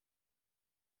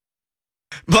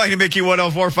Blaine and Mickey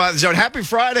 104.5 The Zone. Happy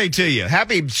Friday to you.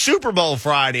 Happy Super Bowl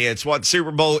Friday. It's what,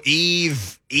 Super Bowl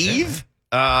Eve?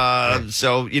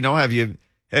 So, have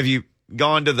you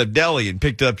gone to the deli and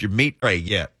picked up your meat tray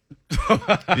yet?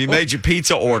 Have you made your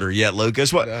pizza order yet,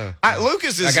 Lucas? What?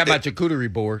 Lucas is. I got my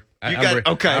charcuterie board.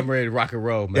 Okay. I'm ready to rock and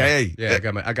roll, man. Hey, yeah,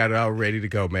 I got it all ready to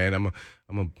go, man. I'm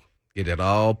gonna get it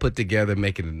all put together,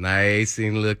 make it nice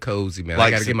and a little cozy, man. Like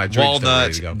I got to get my drinks walnuts,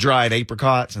 ready to go. Dried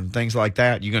apricots, and things like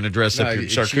that. You going to dress up your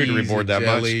charcuterie board that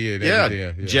much?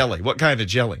 Yeah, jelly. What kind of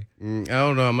jelly? I don't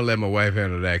know. I'm gonna let my wife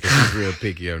handle that because she's real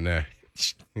picky on that.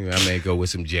 I may go with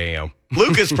some jam.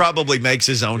 Lucas probably makes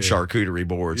his own charcuterie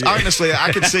boards. Yeah. Honestly,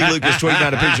 I could see Lucas tweeting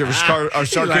out a picture of a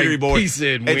charcuterie board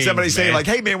and somebody saying, like,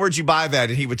 hey, man, where'd you buy that?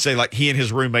 And he would say, like, he and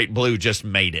his roommate Blue just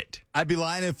made it. I'd be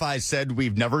lying if I said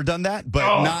we've never done that, but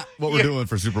not what we're doing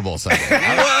for Super Bowl Sunday.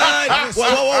 What?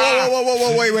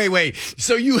 Whoa, wait.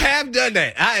 So you have done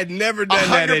that. I had never done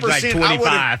that at like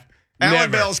 25.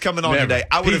 Allan Bell's coming on today.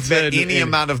 I would have bet any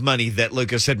amount of money that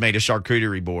Lucas had made a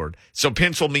charcuterie board. So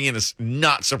pencil me in as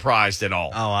not surprised at all.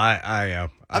 Oh, I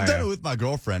am. I've done it with my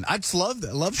girlfriend. I just love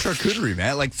charcuterie,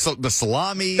 man. Like the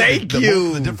salami,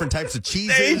 the different types of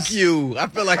cheeses. Thank you. I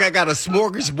feel like I got a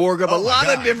smorgasbord of a lot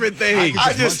of different things.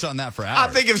 I just munch on that for hours.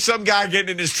 I think of some guy getting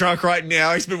in his truck right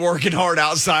now. He's been working hard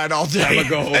outside all day. I'm gonna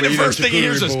go home and the first thing he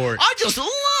hears is, board. I just love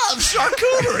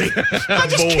charcuterie. I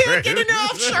just can't get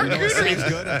enough charcuterie. It's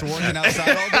good after working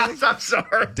outside all day. I'm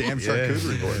sorry. Damn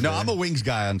charcuterie board. No, I'm a wings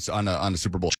guy on a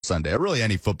Super Bowl Sunday. Really,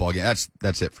 any football game.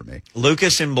 That's it for me.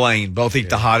 Lucas and Blaine both eat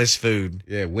the hottest food.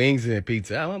 Yeah, wings and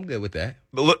pizza. I'm good with that.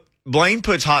 But look, Blaine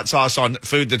puts hot sauce on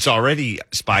food that's already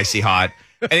spicy hot.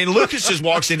 And then Lucas just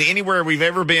walks into anywhere we've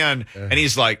ever been, and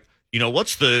he's like,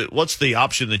 what's the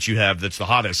option that you have that's the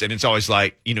hottest? And it's always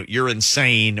like, you're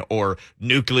insane or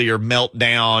nuclear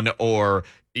meltdown or,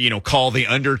 call the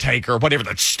Undertaker or whatever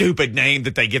the stupid name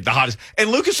that they get the hottest.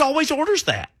 And Lucas always orders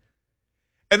that.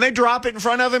 And they drop it in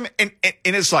front of him, and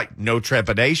it's like no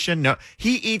trepidation. No,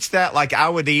 he eats that like I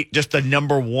would eat just the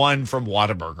number one from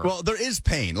Whataburger. Well, there is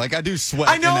pain. Like I do sweat.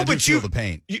 I know, and but feel the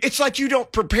pain. It's like you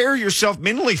don't prepare yourself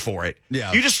mentally for it.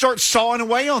 Yeah, you just start sawing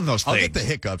away on those things. I'll get the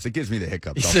hiccups. It gives me the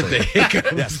hiccups. You said the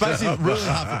hiccups. Yeah, spicy, really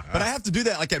hot. But I have to do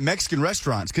that like at Mexican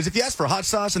restaurants because if you ask for hot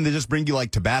sauce and they just bring you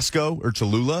like Tabasco or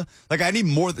Cholula, like I need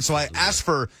more. So I ask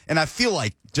for, and I feel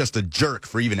like just a jerk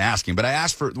for even asking, but I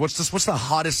asked for what's the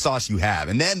hottest sauce you have,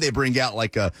 and then they bring out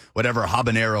like a whatever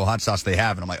habanero hot sauce they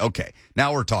have, and I'm like, okay,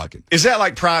 now we're talking. Is that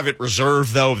like private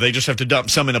reserve though? They just have to dump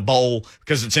some in a bowl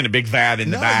because it's in a big vat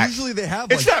in the back. Usually they have.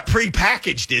 It's not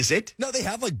prepackaged, is it? No, they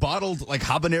have like bottled like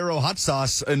habanero hot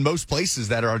sauce in most places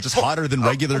that are just hotter than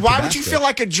regular. Why Tabasco. would you feel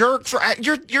like a jerk for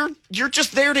you're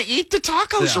just there to eat the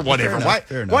tacos or whatever?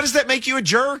 Why does that make you a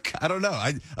jerk? I don't know.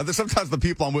 Sometimes the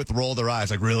people I'm with roll their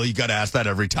eyes like, really? You got to ask that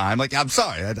every time? Like, I'm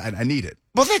sorry, I need it.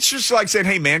 Well, that's just like saying,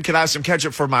 hey, man, can I have some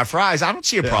ketchup for my fries? I don't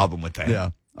see a problem with that.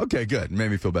 Yeah. Okay, good. Made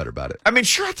me feel better about it. I mean,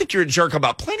 sure, I think you're a jerk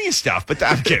about plenty of stuff, but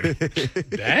I'm kidding.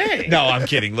 Dang. No, I'm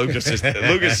kidding. Lucas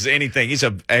is anything. He's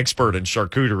an expert in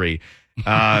charcuterie.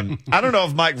 I don't know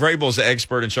if Mike Vrabel's an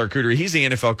expert in charcuterie. He's the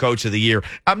NFL Coach of the Year.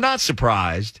 I'm not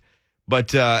surprised,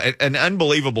 but an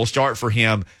unbelievable start for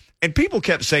him. And people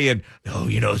kept saying, oh,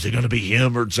 is it going to be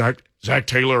him or Zach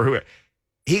Taylor or who?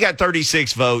 He got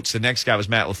 36 votes. The next guy was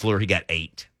Matt LaFleur. He got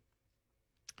 8.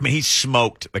 I mean, he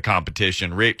smoked the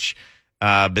competition. Rich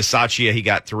Bisaccia, he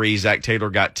got 3. Zach Taylor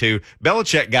got 2.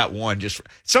 Belichick got 1.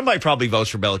 Somebody probably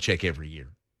votes for Belichick every year.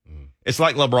 It's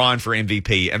like LeBron for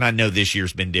MVP, and I know this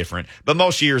year's been different. But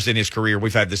most years in his career,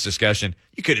 we've had this discussion.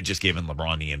 You could have just given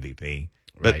LeBron the MVP.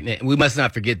 Right. But we must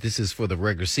not forget this is for the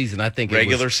regular season. I think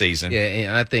regular season. Yeah,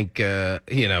 and I think,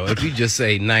 if you just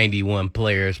say 91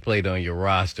 players played on your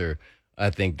roster, I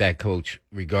think that coach,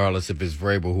 regardless if it's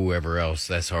Vrabel, whoever else,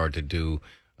 that's hard to do.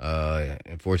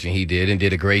 Unfortunately, he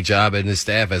did a great job, and his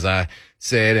staff, as I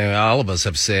said, and all of us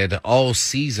have said all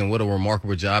season, what a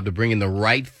remarkable job to bring in the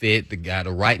right fit,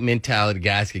 the right mentality.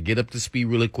 Guys could get up to speed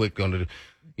really quick on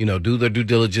the, do their due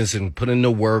diligence and put in the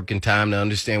work and time to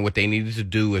understand what they needed to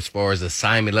do as far as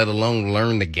assignment, let alone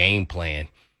learn the game plan.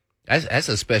 That's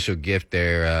a special gift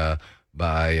there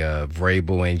by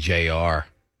Vrabel and JR.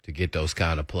 To get those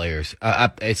kind of players.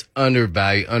 It's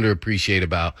undervalued, underappreciated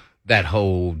about that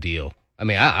whole deal. I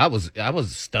mean, I was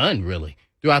stunned, really,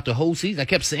 throughout the whole season. I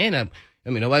kept saying that. I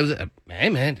mean, nobody was,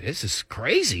 man, this is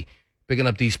crazy, picking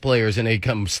up these players, and they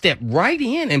come step right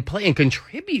in and play and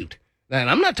contribute. And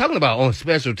I'm not talking about on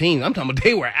special teams. I'm talking about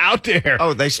they were out there.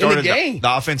 Oh, they started in the game.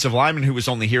 The offensive lineman who was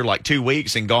only here like 2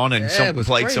 weeks and gone and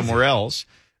played crazy. Somewhere else.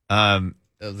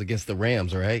 That was against the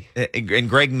Rams, right? And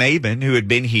Greg Maben, who had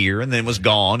been here and then was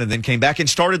gone and then came back and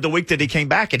started the week that he came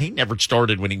back, and he never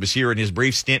started when he was here in his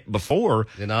brief stint before.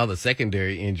 Then all the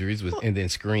secondary injuries and then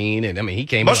Screen, and I mean he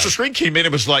came. Buster Screen came in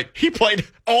and was like he played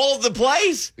all of the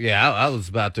plays. Yeah, I was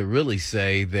about to really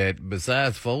say that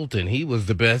besides Fulton, he was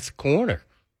the best corner.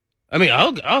 I mean,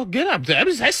 I'll get up there.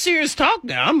 That's serious talk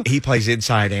now. He plays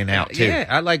inside and out too. Yeah,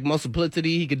 I like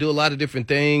multiplicity. He could do a lot of different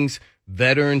things.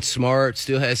 Veteran, smart,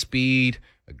 still has speed.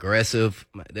 Aggressive.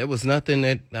 There was nothing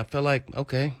that I felt like,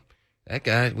 okay, that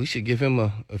guy, we should give him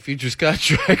a futures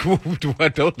contract.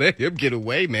 Don't let him get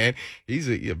away, man. He's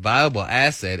a viable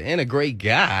asset and a great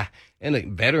guy and a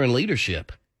veteran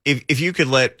leadership. If you could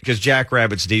because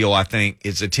Jackrabbit's deal, I think,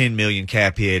 is a $10 million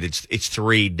cap hit. It's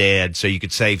 3 dead, so you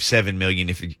could save $7 million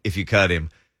if you cut him.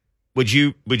 Would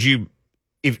you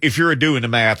if you're doing the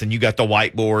math and you got the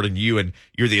whiteboard and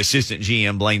you're the assistant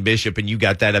GM Blaine Bishop and you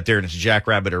got that up there and it's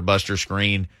Jackrabbit or Buster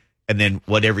Screen and then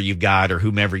whatever you've got or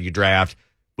whomever you draft,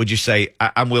 would you say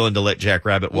I'm willing to let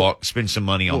Jackrabbit walk, spend some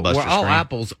money on Buster Screen? All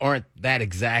apples aren't that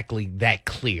exactly that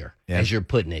clear as you're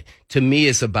putting it. To me,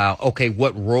 it's about okay,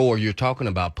 what role are you talking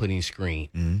about putting Screen?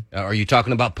 Mm-hmm. Are you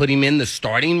talking about putting him in the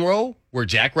starting role where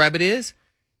Jackrabbit is,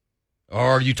 or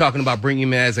are you talking about bringing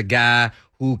him as a guy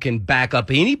who can back up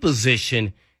any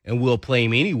position and will play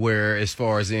him anywhere as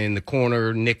far as in the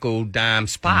corner, nickel, dime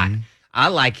spot? Mm-hmm. I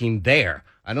like him there.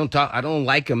 I don't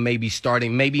like him maybe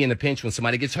starting, maybe in a pinch when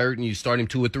somebody gets hurt and you start him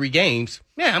 2 or 3 games.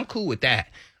 Yeah, I'm cool with that.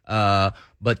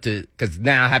 But because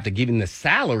now I have to give him the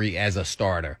salary as a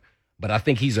starter. But I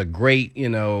think he's a great,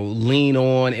 lean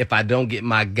on if I don't get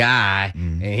my guy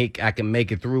and I can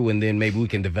make it through, and then maybe we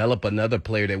can develop another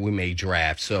player that we may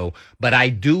draft. So, but I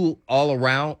do all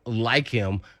around like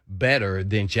him better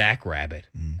than Jackrabbit.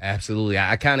 Absolutely.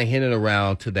 I kind of hinted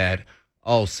around to that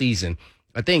all season.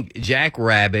 I think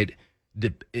Jackrabbit,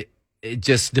 it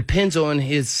just depends on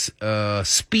his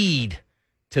speed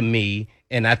to me.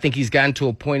 And I think he's gotten to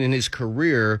a point in his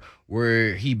career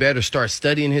where he better start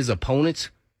studying his opponents,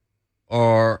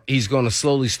 or he's going to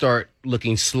slowly start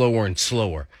looking slower and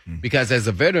slower. Because as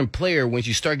a veteran player, once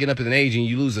you start getting up in an age and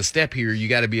you lose a step here, you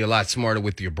got to be a lot smarter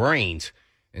with your brains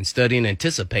and studying,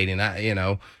 anticipating.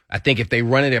 I think if they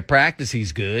run it at practice,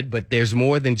 he's good. But there's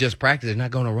more than just practice. They're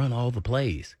not going to run all the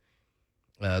plays.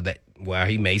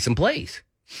 He made some plays.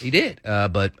 He did.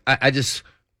 But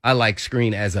I like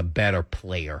Screen as a better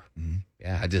player.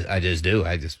 Yeah, I just do.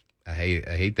 I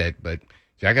hate that. But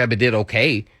Jackrabbit did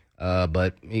okay.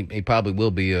 But he probably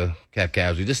will be a cap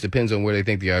casualty. It just depends on where they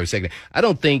think they are second. I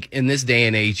don't think in this day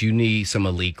and age you need some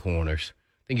elite corners.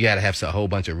 I think you got to have a whole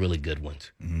bunch of really good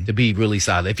ones to be really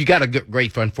solid. If you got a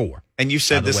great front four. And you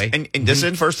said this, and this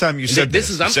isn't the first time you said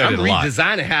this. I'm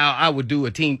redesigning how I would do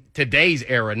a team today's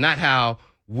era, not how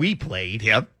we played.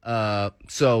 Yep.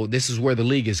 So this is where the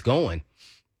league is going.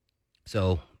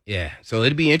 So, yeah. So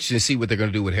it'd be interesting to see what they're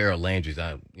going to do with Harold Landry's.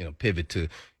 Pivot to,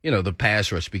 the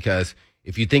pass rush, because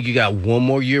if you think you got one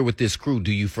more year with this crew,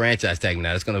 do you franchise tag him?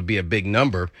 Now, it's going to be a big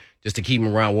number just to keep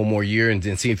him around one more year and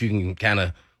then see if you can kind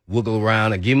of wiggle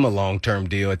around and give him a long-term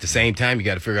deal. At the same time, you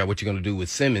got to figure out what you're going to do with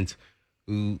Simmons,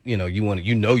 who, you want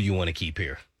to keep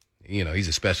here. He's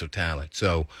a special talent.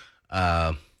 So,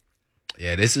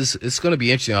 it's going to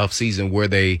be interesting off season where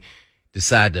they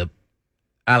decide to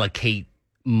allocate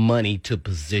money to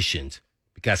positions,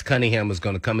 because Cunningham is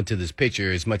going to come into this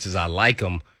picture. As much as I like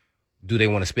him, do they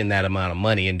want to spend that amount of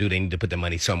money, and do they need to put the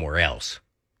money somewhere else?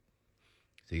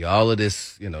 See, all of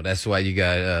this, that's why you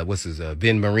got,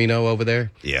 Vin Marino over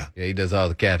there? Yeah. Yeah, he does all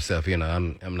the cap stuff.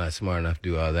 I'm not smart enough to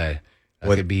do all that. I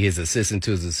could be his assistant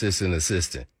to his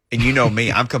assistant. And you know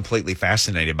me, I'm completely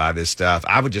fascinated by this stuff.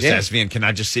 I would just ask Vin, can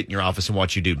I just sit in your office and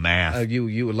watch you do math?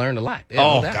 You would learn a lot.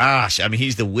 Yeah, gosh. I mean,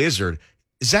 he's the wizard.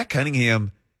 Zach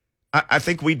Cunningham, I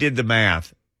think we did the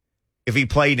math. If he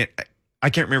played it,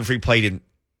 I can't remember if he played in,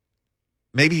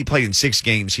 maybe he played in 6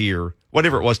 games here,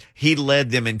 whatever it was. He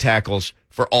led them in tackles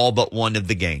for all but one of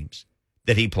the games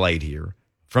that he played here.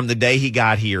 From the day he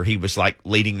got here, he was like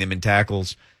leading them in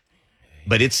tackles.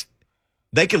 But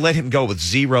they could let him go with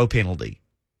 0 penalty.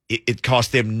 It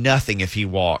cost them nothing if he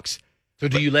walks. So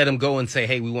do you let him go and say,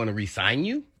 hey, we want to re-sign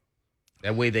you?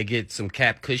 That way they get some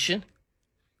cap cushion?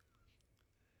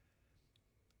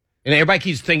 And everybody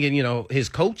keeps thinking, his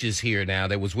coach is here now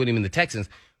that was with him in the Texans.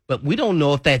 But we don't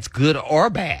know if that's good or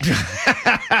bad.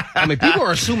 I mean, people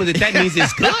are assuming that means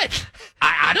it's good.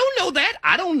 I don't know that.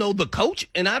 I don't know the coach,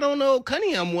 and I don't know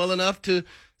Cunningham well enough to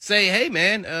say, hey,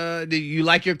 man, do you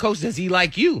like your coach? Does he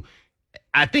like you?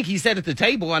 I think he said at the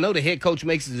table, I know the head coach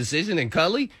makes the decision, and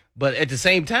Cully, But at the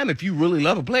same time, if you really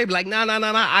love a player, be like, no,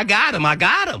 I got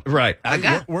him. Right.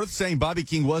 Worth saying, Bobby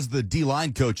King was the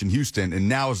D-line coach in Houston, and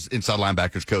now is inside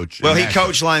linebackers coach. Well, he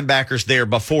coached linebackers there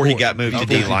before he got moved to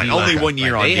D-line. Only 1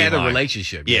 year on D-line. They had a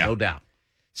relationship, no doubt.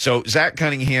 So Zach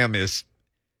Cunningham is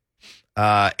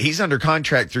he's under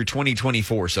contract through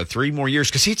 2024, so 3 more years,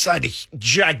 because he signed a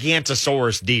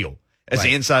gigantosaurus deal as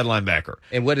an inside linebacker.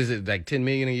 And what is it, like $10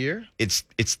 million a year? It's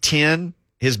 10.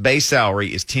 His base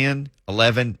salary is 10,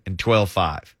 11, and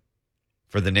 12.5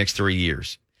 for the next 3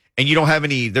 years. And you don't have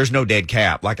any, there's no dead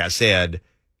cap, like I said,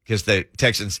 because the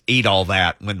Texans eat all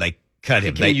that when they cut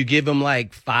him. Can you give him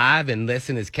like 5 and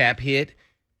lessen his cap hit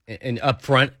and up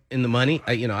front in the money?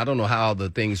 I don't know how all the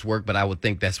things work, but I would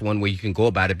think that's one way you can go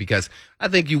about it, because I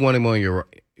think you want him on your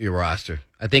roster.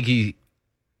 I think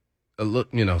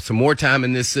some more time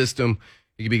in this system,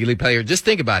 he could be a good player. Just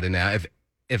think about it now.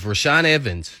 If Rashaan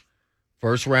Evans,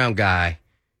 first round guy,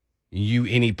 and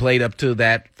he played up to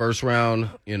that first round,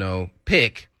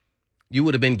 pick, you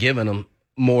would have been giving him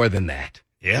more than that.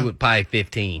 Yeah. You would probably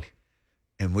 15.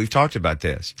 And we've talked about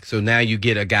this. So now you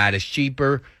get a guy that's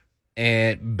cheaper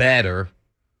and better,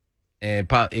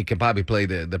 and it can probably play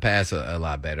the pass a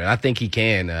lot better. I think he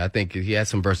can. I think he has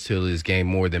some versatility in his game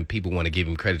more than people want to give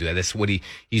him credit to. That's what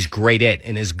he's great at,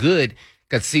 and is good.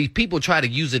 Because, see, people try to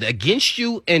use it against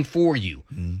you and for you.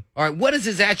 Mm-hmm. All right, what is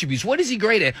his attributes? What is he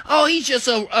great at? Oh, he's just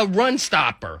a run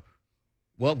stopper.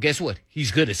 Well, guess what? He's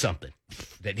good at something.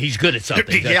 He's good at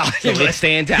something. Yeah. So it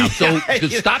stands out. So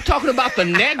stop talking about the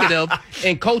negative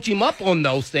and coach him up on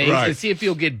those things and see if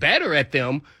he'll get better at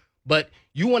them. But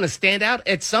you want to stand out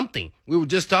at something. We were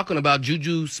just talking about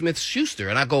Juju Smith-Schuster,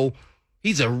 and I go,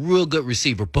 he's a real good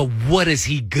receiver, but what is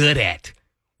he good at?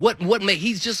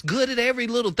 He's just good at every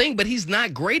little thing, but he's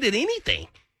not great at anything.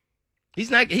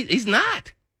 He's not.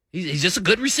 He's just a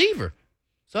good receiver.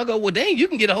 So I go, well, dang, you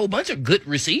can get a whole bunch of good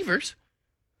receivers,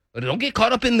 but don't get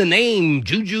caught up in the name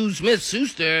Juju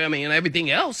Smith-Schuster. And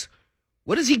everything else.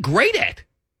 What is he great at?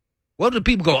 What do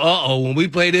people go? When we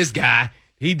play this guy,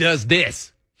 he does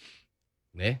this.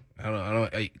 Yeah, I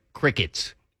don't.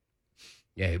 Crickets.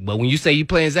 Yeah, but when you say you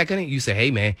playing Zach Cunningham, you say,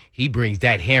 hey, man, he brings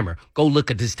that hammer. Go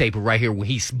look at this tape right here when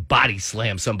he body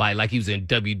slammed somebody like he was in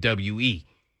WWE.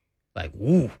 Like,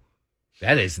 woo,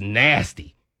 that is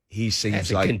nasty.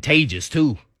 That's like contagious,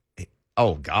 too.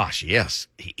 Oh, gosh, yes.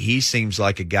 He seems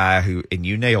like a guy who, and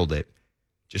you nailed it,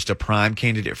 just a prime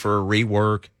candidate for a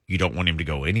rework. You don't want him to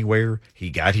go anywhere. He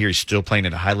got here. He's still playing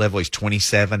at a high level. He's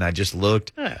 27. I just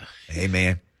looked. Hey,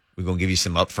 man. We're going to give you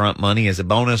some upfront money as a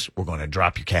bonus. We're going to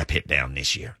drop your cap hit down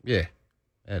this year. Yeah.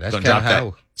 That's going to drop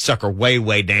that sucker way,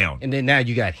 way down. And then now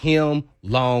you got him,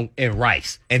 Long, and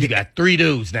Rice. And you got 3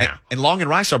 dudes now. And Long and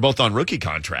Rice are both on rookie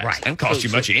contracts. Right. And cost you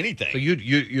much of anything. So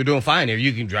you're doing fine there.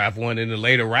 You can draft one in the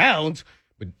later rounds.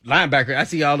 But linebacker, I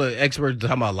see all the experts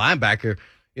talking about linebacker.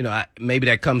 Maybe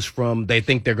that comes from they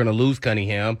think they're going to lose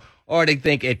Cunningham, or they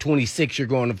think at 26 you're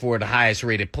going for the highest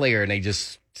rated player, and they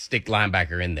just stick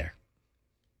linebacker in there.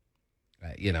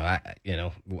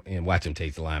 And watch him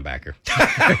take the linebacker.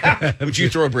 Would you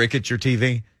throw a brick at your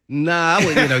TV? Nah, I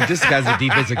wouldn't. This guy's a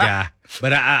defensive guy,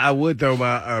 but I would throw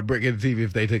my brick at the TV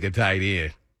if they took a tight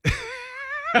end.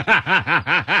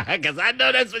 Because I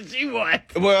know that's what you want.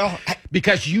 Well,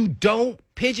 because you don't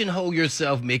pigeonhole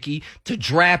yourself, Mickey, to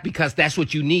draft because that's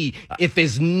what you need. If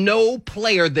there's no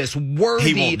player that's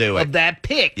worthy of that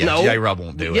pick, J-Rob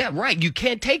won't do it. Yeah, right. You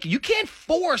can't take it. You can't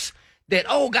force that,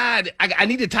 oh, God, I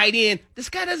need a tight end. This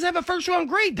guy doesn't have a first-round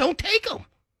grade. Don't take him.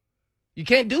 You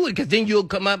can't do it because then you'll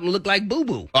come up and look like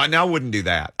boo-boo. No, I wouldn't do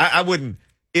that. I wouldn't.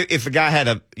 If a guy had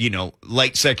a,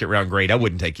 late second-round grade, I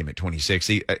wouldn't take him at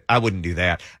 26. I wouldn't do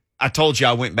that. I told you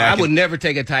I went back. I would never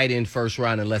take a tight end first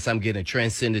round unless I'm getting a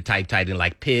transcendent type tight end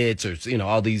like Pitts or,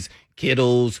 all these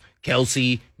Kittles,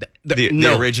 Kelsey.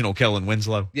 The original Kellen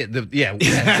Winslow. Yeah,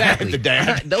 exactly. The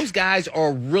dad. Those guys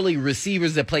are really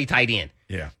receivers that play tight end.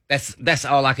 Yeah. That's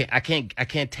all I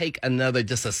can't take another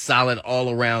just a solid all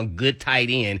around good tight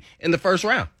end in the first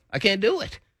round. I can't do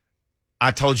it. I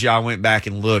told you I went back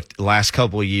and looked the last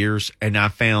couple of years, and I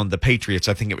found the Patriots,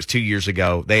 I think it was 2 years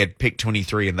ago, they had picked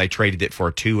 23, and they traded it for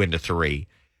a 2 and a 3,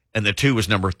 and the 2 was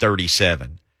number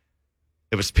 37.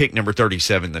 It was pick number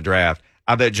 37 in the draft.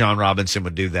 I bet John Robinson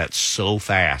would do that so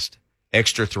fast.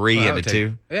 Extra 3 and a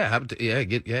 2.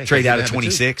 Trade out of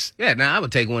 26. Yeah, now I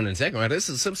would take one in the second round. This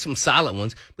is some solid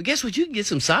ones. But guess what? You can get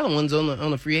some solid ones on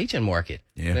the free agent market.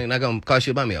 Yeah. They're not going to cost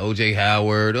you about me. O.J.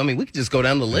 Howard. We could just go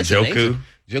down the list. Joku.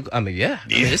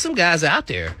 There's some guys out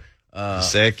there.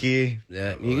 Seki.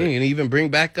 Yeah, you can even bring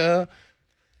back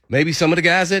maybe some of the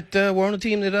guys that were on the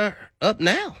team that are up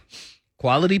now.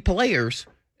 Quality players.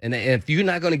 And if you're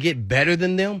not going to get better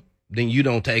than them, then you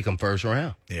don't take him first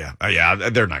round. Yeah. Yeah,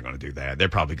 they're not going to do that. They're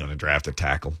probably going to draft a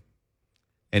tackle.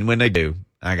 And when they do,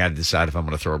 I got to decide if I'm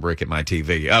going to throw a brick at my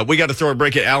TV. We got to throw a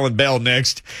brick at Allan Bell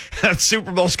next.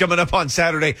 Super Bowl's coming up on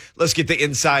Saturday. Let's get the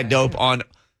inside dope on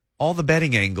all the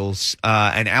betting angles.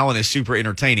 And Allan is super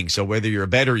entertaining. So whether you're a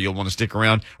bettor, you'll want to stick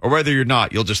around, or whether you're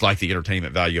not, you'll just like the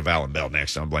entertainment value of Allan Bell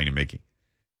next on Blaine and Mickey.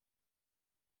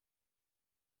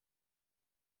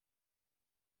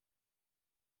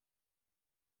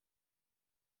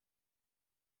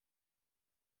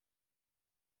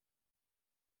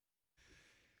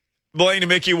 Blaine and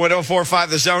Mickey,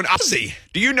 104.5 The Zone. Ozzy,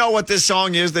 do you know what this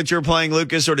song is that you're playing,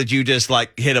 Lucas, or did you just,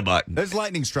 hit a button? There's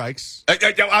lightning strikes. I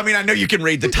know you can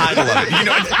read the title of it. You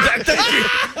know, thank you.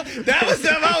 That was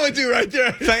something I would do right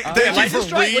there. Thank you for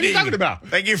reading. What are you talking about?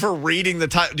 Thank you for reading the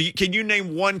title. Can you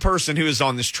name one person who is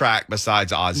on this track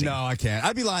besides Ozzy? No, I can't.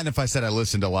 I'd be lying if I said I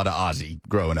listened to a lot of Ozzy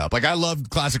growing up. Like, I loved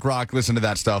classic rock, listened to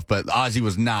that stuff, but Ozzy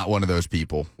was not one of those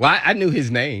people. Well, I knew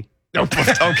his name.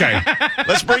 Okay.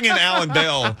 Let's bring in Allan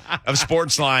Bell of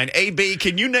Sportsline. AB,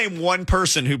 can you name one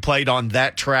person who played on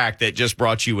that track that just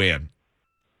brought you in?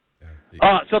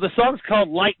 So the song's called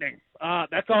Lightning.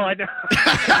 That's all I know.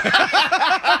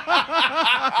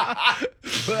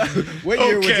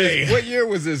 What year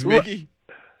was this, Mickey?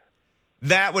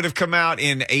 That would have come out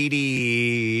in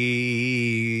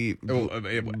 80.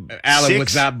 Allan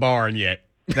was not born yet.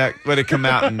 That would have come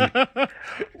out in.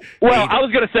 Well, I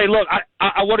was going to say, look,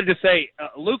 I wanted to say,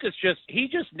 Lucas just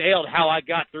nailed how I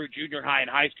got through junior high and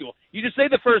high school. You just say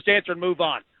the first answer and move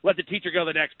on. Let the teacher go to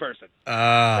the next person.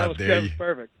 That was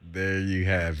perfect. There you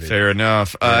have it. Fair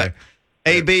enough.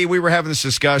 AB, we were having this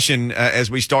discussion as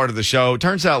we started the show.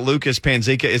 Turns out Lucas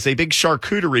Panzica is a big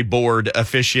charcuterie board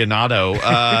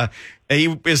aficionado.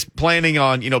 He is planning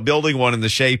on, building one in the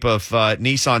shape of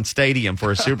Nissan Stadium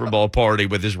for a Super Bowl party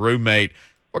with his roommate.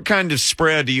 What kind of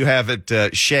spread do you have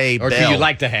at Shea Bell? Or do you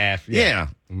like to have? Yeah.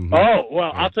 Mm-hmm. Oh,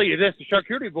 well, I'll tell you this. The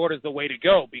charcuterie board is the way to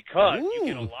go because you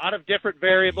get a lot of different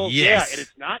variables. Yes. Yeah, and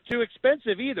it's not too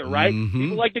expensive either, right? Mm-hmm.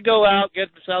 People like to go out,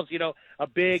 get themselves, a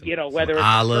big, whether it's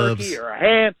olives, a turkey or a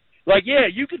ham. Like, yeah,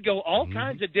 you could go all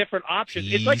kinds of different options.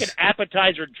 Cheese. It's like an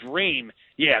appetizer dream.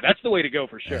 Yeah, that's the way to go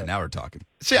for sure. Yeah, now we're talking.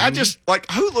 See, I just,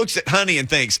 who looks at honey and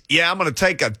thinks, yeah, I'm going to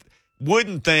take a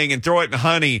wooden thing and throw it in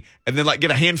honey and then,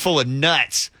 get a handful of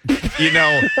nuts, and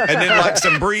then,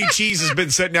 some brie cheese has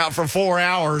been sitting out for 4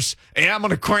 hours, and I'm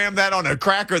going to cram that on a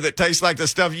cracker that tastes like the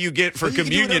stuff you get for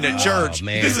communion at church.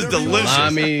 Man. This is delicious. I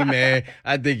mean, man,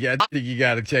 I think you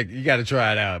got to check. You got to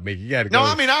try it out, Mickey. You got to go. No,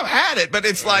 I mean, I've had it, but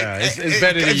it's like, it's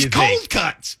better than you think. It's cold think.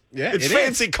 cuts. Yeah, it's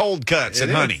fancy cold cuts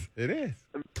and honey. It is.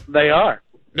 They are.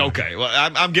 Okay, well,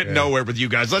 I'm getting nowhere with you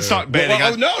guys. Let's talk betting.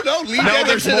 No, leave that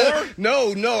there's into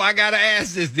more? No, I got to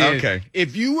ask this then. Okay.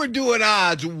 If you were doing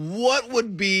odds, what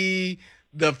would be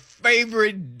the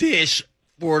favorite dish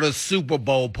for the Super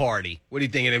Bowl party? What do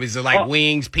you think? Is it like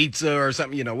wings, pizza, or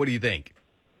something? What do you think?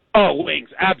 Oh, wings.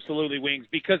 Absolutely wings.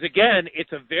 Because, again,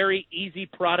 it's a very easy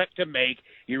product to make.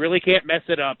 You really can't mess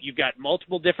it up. You've got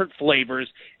multiple different flavors.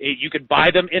 You can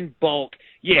buy them in bulk.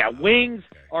 Yeah, wings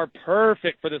are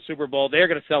perfect for the Super Bowl. They're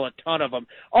going to sell a ton of them.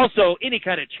 Also, any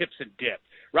kind of chips and dip,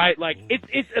 right? Like,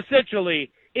 it's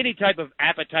essentially any type of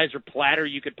appetizer platter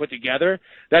you could put together.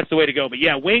 That's the way to go. But,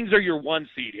 yeah, wings are your one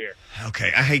seed here.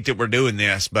 Okay, I hate that we're doing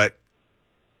this, but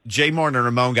Jay Martin and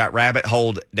Ramon got rabbit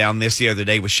holed down this the other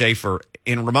day with Schaefer,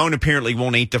 and Ramon apparently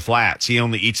won't eat the flats. He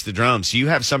only eats the drums. Do you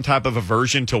have some type of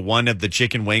aversion to one of the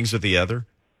chicken wings or the other?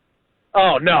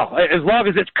 Oh, no. As long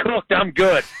as it's cooked, I'm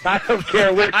good. I don't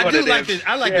care which one it is.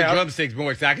 I like the drumsticks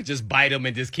more so I can just bite them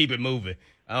and just keep it moving.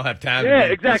 I don't have time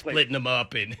to be splitting them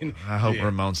up. And I hope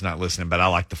Ramon's not listening, but I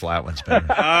like the flat ones better.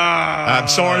 I'm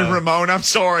sorry, Ramon. I'm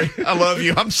sorry. I love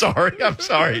you. I'm sorry.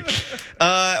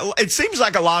 It seems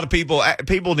like a lot of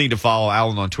people need to follow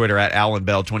Allan on Twitter at Allan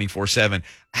Bell 24/7.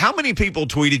 How many people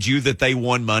tweeted you that they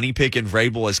won money picking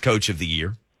Vrabel as coach of the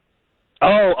year?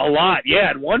 Oh, a lot.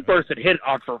 Yeah, and one person hit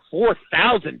for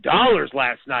 $4,000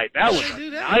 last night. That was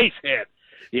a nice hit.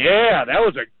 Yeah, that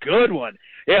was a good one.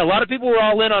 Yeah, a lot of people were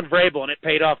all in on Vrabel, and it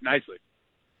paid off nicely.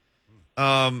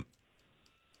 How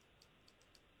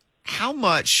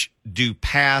much do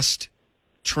past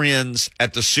trends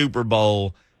at the Super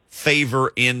Bowl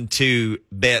favor into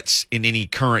bets in any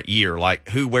current year? Like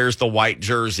who wears the white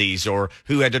jerseys, or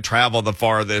who had to travel the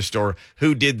farthest, or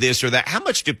who did this or that? How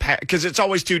much do because it's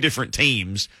always two different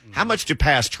teams. How much do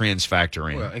past trends factor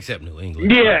in? Well, except New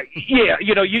England. Yeah.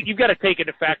 You've got to take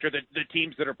into factor the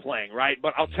teams that are playing, right?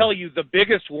 But I'll tell you, the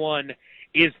biggest one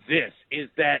is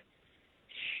that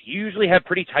you usually have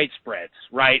pretty tight spreads,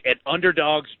 right? And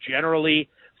underdogs generally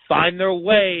find their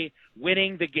way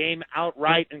winning the game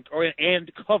outright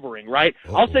and covering, right?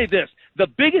 I'll say this. The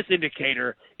biggest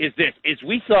indicator is this, is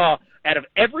we saw out of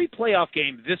every playoff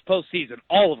game this postseason,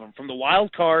 all of them, from the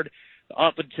wild card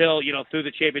up until, through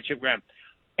the championship round,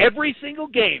 every single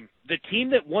game, the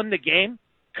team that won the game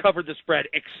covered the spread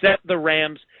except the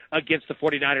Rams against the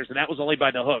 49ers, and that was only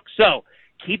by the hook. So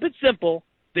keep it simple.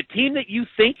 The team that you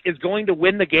think is going to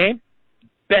win the game,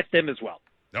 bet them as well.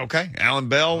 Okay. Allan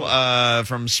Bell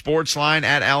from Sportsline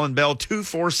at Allan Bell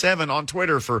 247 on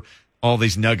Twitter for all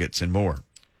these nuggets and more.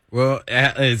 Well,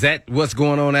 is that what's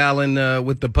going on, Allan,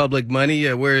 with the public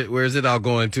money? Where is it all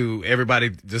going to? Everybody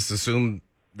just assume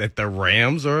that the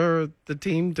Rams are the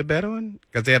team to bet on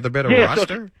because they have the better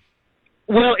roster?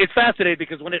 Well, it's fascinating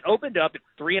because when it opened up at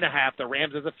 3.5, the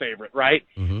Rams is a favorite, right?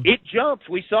 Mm-hmm. It jumped.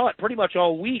 We saw it pretty much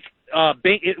all week.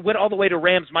 It went all the way to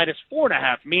Rams minus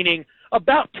 4.5, meaning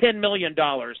about $10 million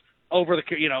over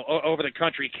the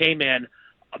country came in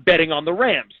betting on the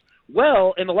Rams.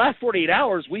 Well, in the last 48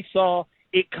 hours, we saw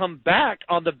it come back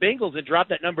on the Bengals and drop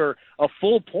that number a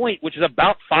full point, which is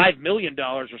about $5 million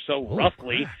or so,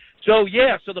 roughly. So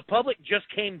the public just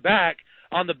came back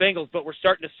on the Bengals, but we're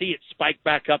starting to see it spike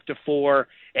back up to 4,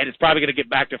 and it's probably going to get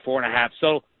back to 4.5.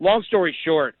 So long story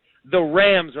short, the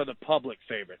Rams are the public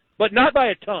favorite, but not by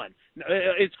a ton.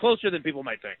 It's closer than people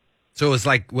might think. So it's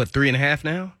like, 3.5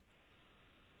 now?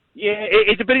 Yeah,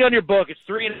 it depending on your book, it's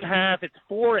 3.5. It's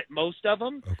 4 at most of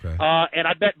them. Okay. And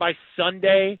I bet by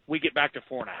Sunday we get back to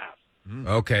 4.5.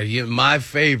 Okay, my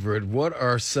favorite. What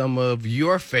are some of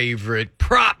your favorite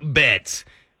prop bets?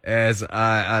 As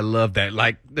I love that,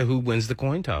 like who wins the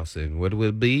coin toss and what it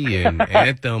will be, and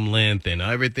anthem length and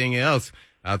everything else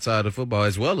outside of football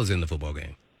as well as in the football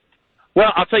game.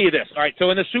 Well, I'll tell you this. All right,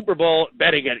 so in the Super Bowl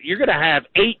betting it, you're going to have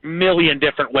 8 million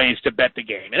different ways to bet the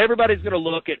game. And everybody's going to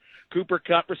look at Cooper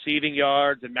Kupp receiving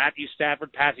yards and Matthew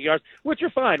Stafford passing yards, which are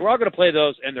fine. We're all going to play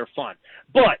those, and they're fun.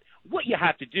 But what you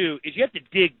have to do is you have to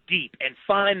dig deep and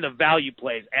find the value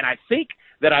plays. And I think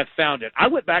that I've found it. I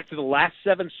went back to the last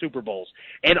 7 Super Bowls,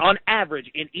 and on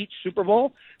average in each Super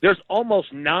Bowl, there's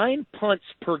almost 9 punts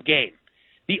per game.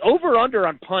 The over-under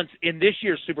on punts in this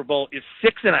year's Super Bowl is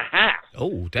 6.5.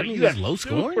 Oh, that means it's low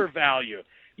scoring? Super value.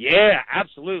 Yeah,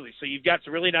 absolutely. So you've got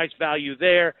some really nice value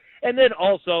there. And then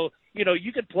also,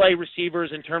 you could play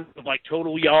receivers in terms of like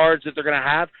total yards that they're going to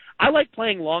have. I like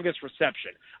playing longest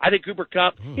reception. I think Cooper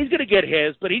Kupp, he's going to get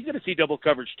his, but he's going to see double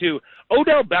coverage too.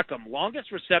 Odell Beckham,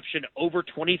 longest reception over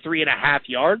 23.5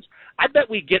 yards. I bet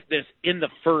we get this in the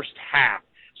first half.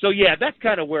 So, yeah, that's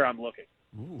kind of where I'm looking.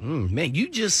 Man, you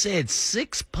just said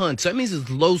 6 punts. That means it's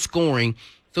low scoring.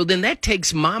 So then that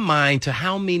takes my mind to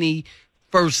how many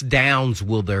first downs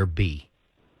will there be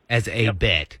as a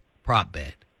bet, prop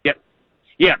bet?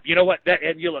 Yeah, you know what?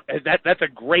 That's a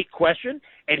great question.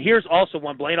 And here's also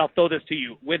one, Blaine. I'll throw this to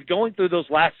you. When going through those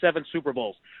last 7 Super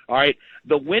Bowls, all right,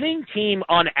 the winning team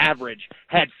on average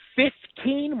had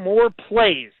 15 more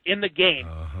plays in the game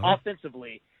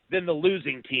offensively than the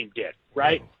losing team did,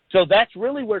 right? So that's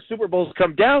really where Super Bowls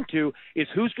come down to is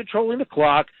who's controlling the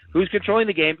clock, who's controlling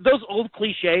the game. Those old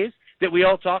cliches that we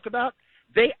all talk about,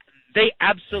 they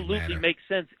absolutely make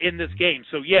sense in this game.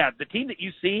 So, yeah, the team that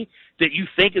you see that you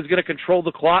think is going to control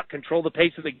the clock, control the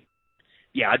pace of the game,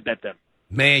 yeah, I'd bet them.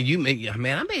 Man,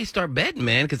 I may start betting,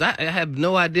 man, because I have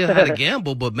no idea how to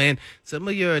gamble. But, man, some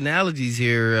of your analogies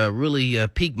here really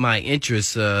pique my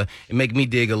interest and make me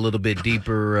dig a little bit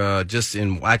deeper just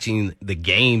in watching the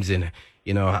games and,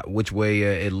 which way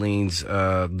it leans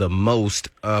the most.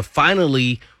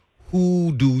 Finally,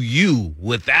 who do you,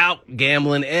 without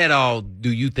gambling at all, do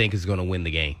you think is going to win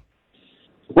the game?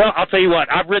 Well, I'll tell you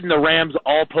what. I've ridden the Rams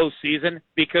all postseason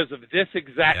because of this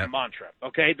exact mantra,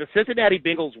 okay? The Cincinnati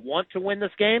Bengals want to win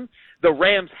this game. The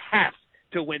Rams have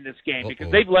to win this game because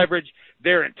they've leveraged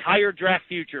their entire draft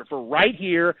future for right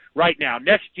here, right now.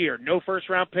 Next year, no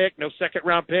first-round pick, no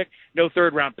second-round pick, no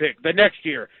third-round pick. The next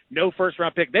year, no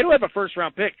first-round pick. They don't have a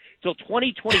first-round pick till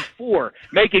 2024,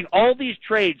 making all these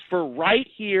trades for right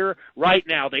here, right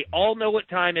now. They all know what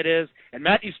time it is, and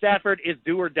Matthew Stafford is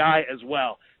do or die as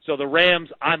well. So the Rams,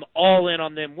 I'm all in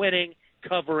on them winning,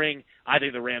 covering. I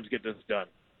think the Rams get this done.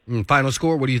 Final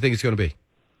score, what do you think it's going to be?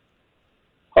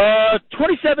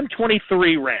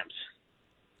 27-23 Rams.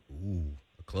 Ooh,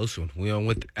 a close one. We on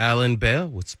with Allan Bell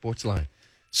with Sportsline.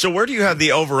 So where do you have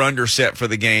the over-under set for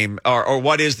the game? Or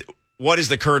what is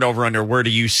the current over-under? Where do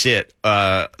you sit?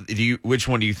 Which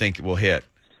one do you think will hit?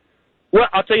 Well,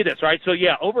 I'll tell you this, right? So,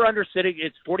 yeah, over-under sitting,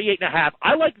 it's 48.5.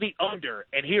 I like the under,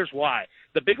 and here's why.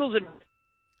 The Bengals and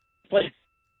play.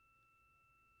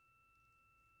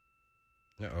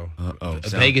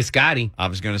 Vegas got him. I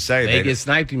was going to say. Vegas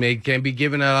sniped him. They can't be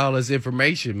giving out all this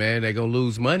information, man. They're going to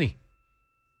lose money.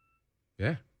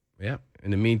 Yeah.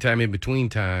 In the meantime, in between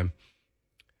time.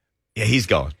 Yeah, he's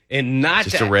gone. And not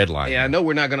just a red line. Yeah, I know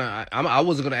we're not gonna. I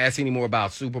wasn't gonna ask any more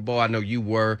about Super Bowl. I know you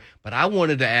were, but I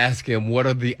wanted to ask him what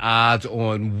are the odds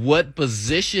on what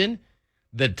position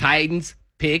the Titans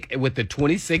pick with the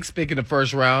 26th pick in the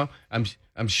first round.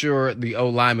 I'm sure the O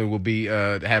lineman will be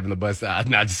having the bust out.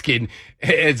 Not just kidding.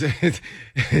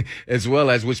 As well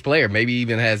as which player, maybe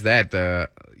even has that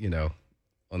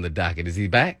on the docket. Is he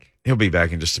back? He'll be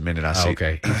back in just a minute. I see.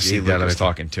 Okay. I see Lucas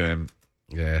talking to him.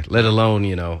 Yeah, let alone,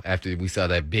 after we saw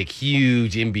that big,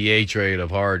 huge NBA trade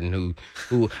of Harden,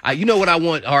 who you know what I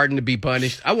want Harden to be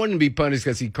punished? I want him to be punished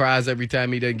because he cries every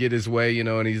time he doesn't get his way,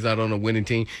 and he's not on a winning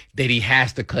team, that he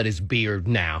has to cut his beard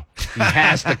now. He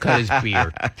has to cut his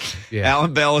beard. Yeah.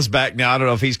 Allan Bell is back now. I don't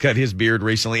know if he's cut his beard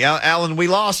recently. Allan, we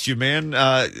lost you, man.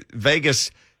 Vegas,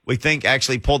 we think,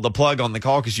 actually pulled the plug on the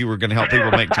call because you were going to help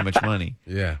people make too much money.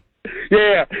 Yeah.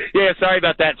 Yeah. Sorry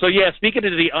about that. So, speaking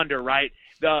of the under, right?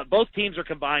 Both teams are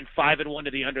combined 5-1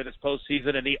 to the under this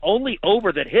postseason, and the only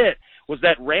over that hit was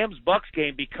that Rams-Bucks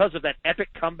game because of that epic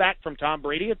comeback from Tom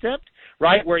Brady attempt,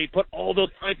 right, where he put all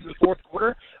those points in the fourth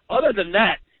quarter. Other than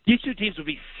that, these two teams would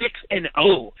be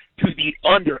 6-0 to the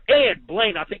under. And,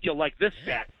 Blaine, I think you'll like this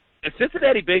stat. The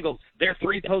Cincinnati Bengals, their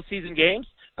 3 postseason games,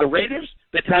 the Raiders,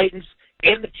 the Titans,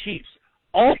 and the Chiefs,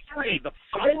 all 3, the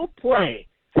final play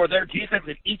for their defense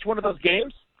in each one of those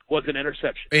games was an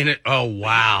interception. Oh,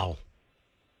 wow.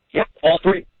 Yep, all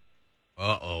 3.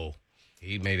 Uh-oh.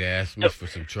 He may ask me for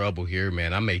some trouble here,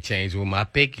 man. I may change what my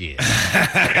pick is.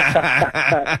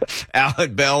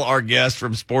 Allan Bell, our guest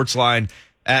from Sportsline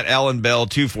at Allan Bell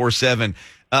 247.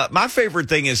 My favorite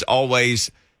thing is always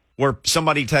where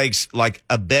somebody takes like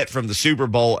a bet from the Super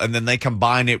Bowl and then they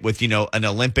combine it with, an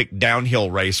Olympic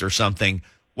downhill race or something.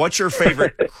 What's your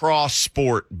favorite cross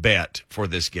sport bet for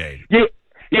this game?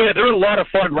 Yeah, they're a lot of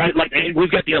fun, right? Like, and we've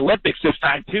got the Olympics this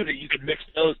time, too, that you can mix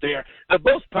those there. The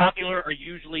most popular are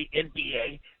usually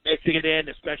NBA, mixing it in,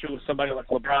 especially with somebody like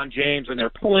LeBron James and their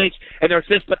points and their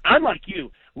assists. But I'm like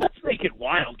you. Let's make it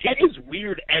wild. Get as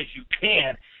weird as you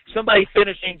can. Somebody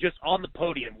finishing just on the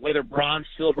podium, whether bronze,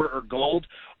 silver, or gold,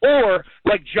 or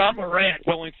like John Morant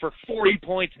going for 40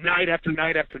 points night after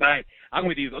night after night. I'm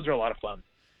with you. Those are a lot of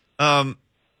fun.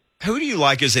 Who do you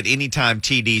like as an anytime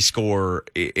TD scorer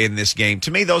in this game?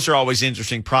 To me, those are always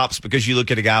interesting props because you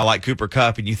look at a guy like Cooper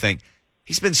Kupp and you think,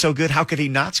 he's been so good, how could he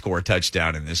not score a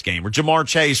touchdown in this game? Or Jamar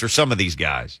Chase or some of these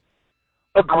guys.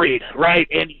 Agreed, right?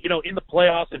 And, in the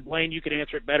playoffs, and Blaine, you can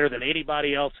answer it better than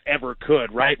anybody else ever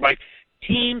could, right? Like,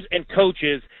 teams and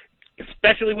coaches,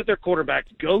 especially with their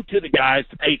quarterbacks, go to the guys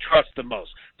that they trust the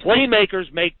most.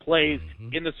 Playmakers make plays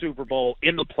in the Super Bowl,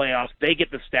 in the playoffs. They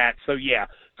get the stats. So, yeah,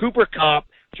 Cooper Kupp,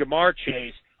 Jamar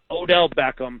Chase, Odell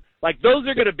Beckham, like those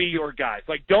are going to be your guys.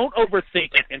 Like, don't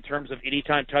overthink it in terms of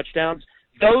anytime touchdowns.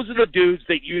 Those are the dudes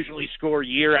that usually score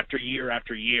year after year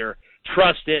after year.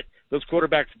 Trust it. Those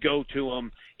quarterbacks go to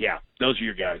them. Yeah, those are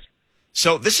your guys.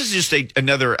 So this is just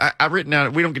another. I've written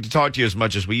down. We don't get to talk to you as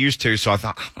much as we used to, so I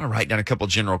thought I'm going to write down a couple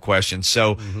of general questions.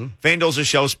 So FanDuel's a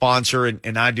show sponsor,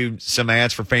 and I do some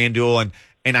ads for FanDuel,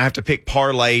 and I have to pick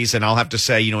parlays, and I'll have to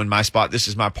say, in my spot, this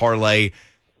is my parlay.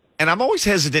 And I'm always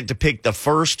hesitant to pick the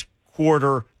first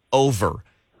quarter over.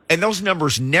 And those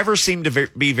numbers never seem to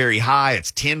be very high.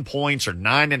 It's 10 points or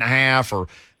 9.5 or,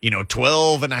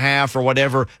 12.5 or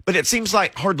whatever. But it seems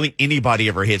like hardly anybody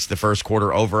ever hits the first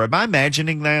quarter over. Am I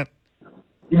imagining that?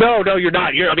 No, you're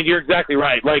not. You're exactly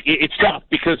right. Like, it's tough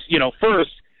because,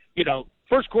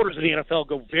 first quarters of the NFL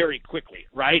go very quickly,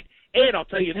 right? And I'll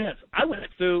tell you this, I went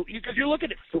through, because you're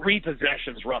looking at 3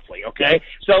 possessions roughly, okay?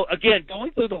 So, again,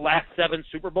 going through the last 7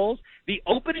 Super Bowls, the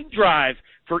opening drive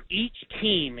for each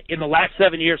team in the last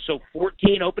 7 years, so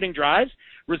 14 opening drives,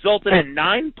 resulted in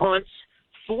 9 punts,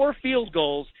 4 field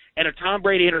goals, and a Tom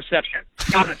Brady interception.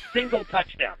 Not a single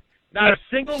touchdown. Not a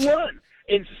single one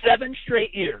in 7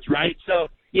 straight years, right? So,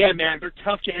 yeah, man, they're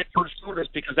tough to hit first quarters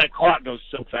because that clock goes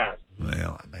so fast.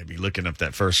 Well, I may be looking up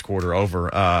that first quarter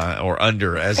over or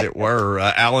under, as it were.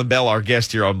 Allan Bell, our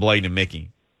guest here on Blaine and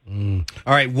Mickey. All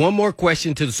right, one more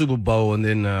question to the Super Bowl, and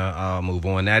then I'll move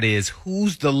on. That is,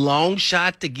 who's the long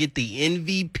shot to get the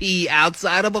MVP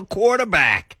outside of a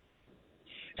quarterback?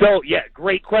 So, yeah,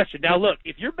 great question. Now, look,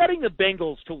 if you're betting the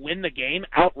Bengals to win the game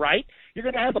outright, you're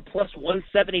going to have a plus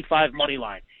 175 money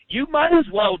line. You might as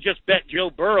well just bet Joe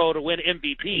Burrow to win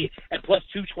MVP at plus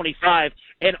 225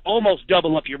 and almost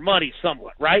double up your money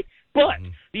somewhat, right? But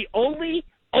the only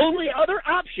other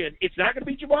option, it's not going to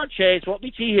be Jamar Chase, won't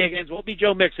be T. Higgins, won't be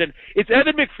Joe Mixon. It's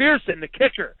Evan McPherson, the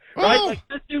kicker, right? Oh.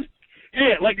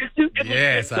 Like this dude can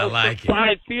Yes, I like it.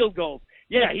 5 field goals.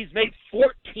 Yeah, he's made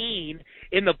 14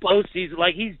 in the postseason.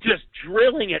 Like, he's just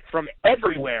drilling it from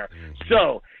everywhere.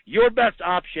 So your best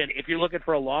option, if you're looking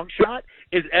for a long shot,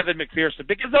 is Evan McPherson.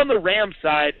 Because on the Rams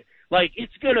side, like,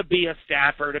 it's going to be a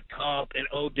Stafford, a Kupp, an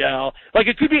Odell. Like,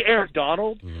 it could be Aaron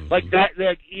Donald. Like,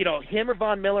 him or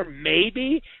Von Miller,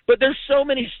 maybe. But there's so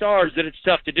many stars that it's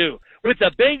tough to do. With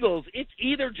the Bengals, it's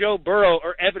either Joe Burrow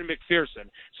or Evan McPherson.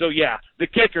 So, yeah, the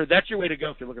kicker, that's your way to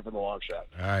go if you're looking for the long shot.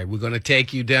 All right, we're going to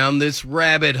take you down this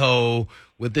rabbit hole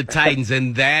with the Titans,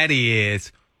 and that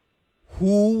is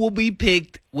who will be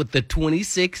picked with the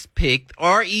 26th pick,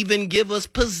 or even give us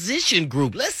position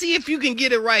group. Let's see if you can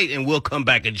get it right, and we'll come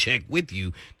back and check with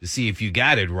you to see if you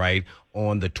got it right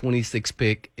on the 26th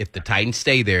pick. If the Titans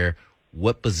stay there,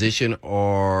 what position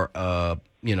or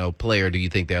player do you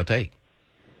think they'll take?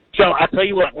 So I'll tell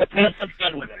you what, let's have some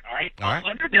fun with it, all right? All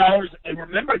right. $100, and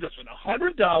remember this one,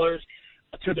 $100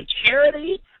 to the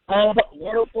charity of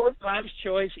 104.5's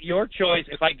choice, your choice.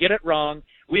 If I get it wrong,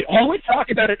 we always talk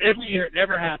about it every year. It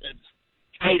never happens.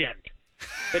 Tight end.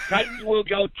 The Titans will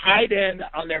go tight end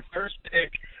on their first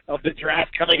pick of the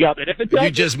draft coming up. And if it does,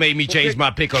 You just made me change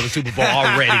my pick on the Super Bowl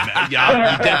already, man.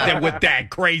 Y'all, with that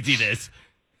craziness.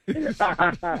 And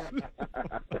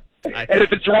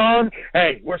if it's wrong,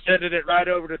 hey, we're sending it right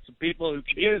over to some people who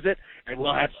can use it, and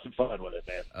we'll have some fun with it,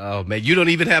 man. Oh, man, you don't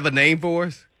even have a name for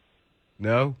us?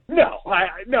 No? No,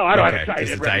 I don't have a tight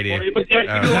just end a tight ready end. for you, but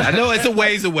yeah, I know it's a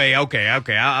ways away. Okay.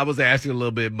 I was asking a little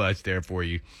bit much there for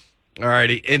you. All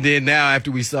righty. And then now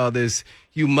after we saw this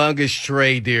humongous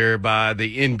trade there by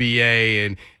the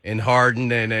NBA and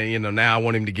Harden, and now I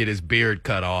want him to get his beard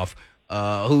cut off.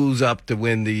 Who's up to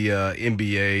win the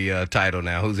NBA title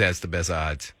now? Who has the best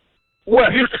odds?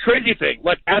 Well, here's the crazy thing.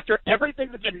 Like, after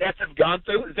everything that the Nets have gone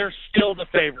through, they're still the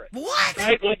favorite. What?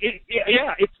 Right? Like,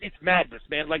 it's madness,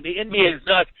 man. Like, the NBA is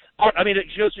nuts. I mean, it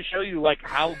goes to show you, like,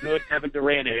 how good Kevin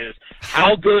Durant is,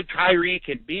 how good Kyrie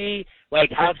can be,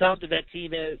 like, how talented that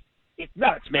team is. It's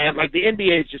nuts, man. Like, the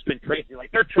NBA has just been crazy.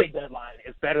 Like, their trade deadline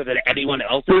is better than anyone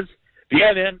else's.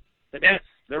 Yeah, man, the Nets,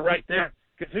 they're right there.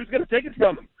 Because who's going to take it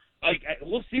from them? Like,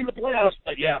 we'll see in the playoffs,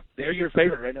 but yeah, they're your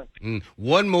favorite right now.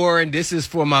 One more, and this is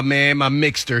for my man, my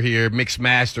mix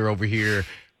master over here.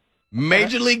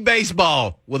 Major League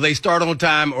Baseball, will they start on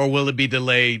time or will it be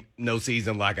delayed? No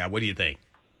season lockout. What do you think?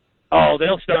 Oh,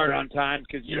 they'll start on time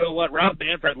because you know what? Rob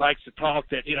Manfred likes to talk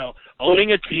that,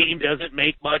 owning a team doesn't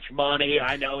make much money.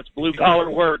 I know it's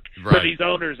blue-collar work for these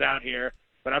owners out here,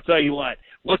 but I'll tell you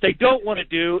what they don't want to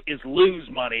do is lose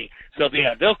money. So,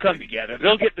 yeah, they'll come together.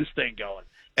 They'll get this thing going.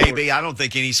 AB, I don't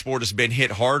think any sport has been hit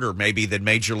harder maybe than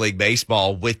Major League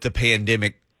Baseball with the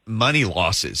pandemic money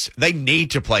losses. They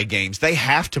need to play games. They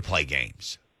have to play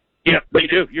games. Yeah, they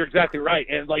do. You're exactly right.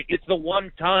 And, like, it's the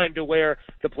one time to where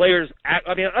the players I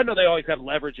know they always have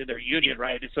leverage in their union,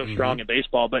 right? It's so strong in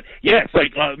baseball. But, yeah, it's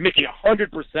like, Mickey,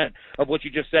 100% of what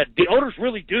you just said. The owners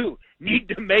really do need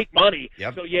to make money.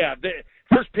 Yep. So, yeah, the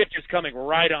first pitch is coming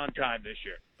right on time this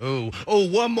year. Oh,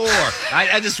 one more.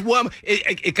 I just one.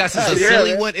 It's a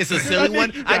silly one. It's a silly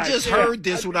one. I just heard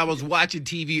this when I was watching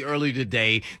TV earlier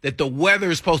today that the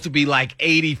weather is supposed to be like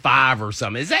 85 or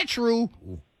something. Is that true?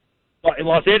 In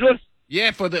Los Angeles? Yeah,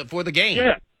 for the game.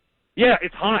 Yeah,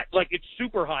 it's hot. Like, it's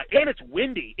super hot. And it's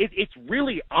windy. It's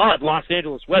really odd Los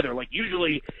Angeles weather. Like,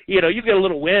 usually, you get a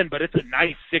little wind, but it's a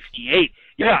nice 68.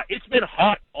 Yeah, it's been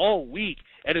hot all week,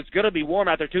 and it's going to be warm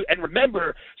out there, too. And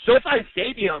remember, SoFi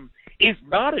Stadium is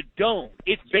not a dome.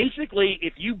 It's basically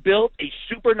if you built a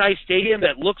super nice stadium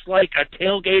that looks like a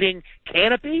tailgating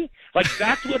canopy, like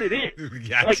that's what it is.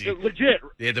 Legit.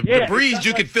 Yeah, the breeze,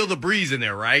 you can feel the breeze in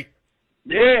there, right?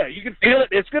 Yeah, you can feel it.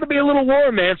 It's going to be a little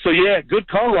warm, man. So, yeah, good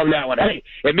call on that one. Hey,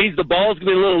 it means the ball's going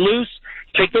to be a little loose.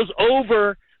 Take those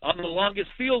over on the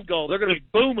longest field goal. They're going to be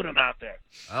booming them out there.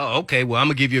 Oh, okay. Well, I'm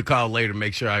going to give you a call later to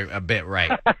make sure I bet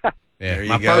right. Yeah,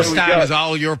 my go. First time is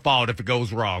all your fault if it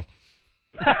goes wrong.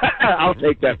 I'll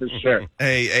take that for sure.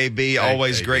 Hey, AB,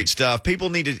 always great stuff.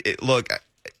 People need to look.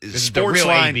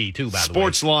 Sportsline, too, by the way.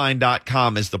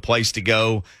 Sportsline.com is the place to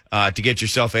go to get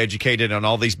yourself educated on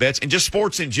all these bets and just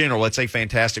sports in general. It's a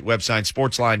fantastic website,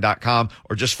 sportsline.com,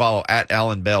 or just follow at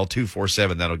Allan Bell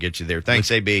 247. That'll get you there.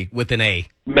 Thanks, AB. With an A.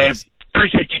 Man,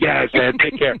 appreciate you guys, man.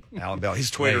 Take care. Allan Bell.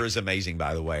 His Twitter is amazing,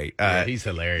 by the way. Yeah, he's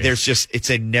hilarious. It's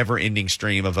a never-ending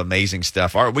stream of amazing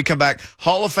stuff. All right, we come back.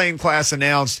 Hall of Fame class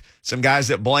announced. Some guys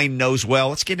that Blaine knows well.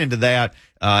 Let's get into that,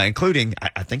 including,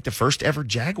 I think, the first ever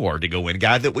Jaguar to go in, a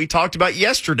guy that we talked about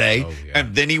yesterday,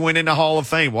 and then he went into Hall of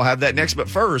Fame. We'll have that next. But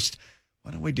first,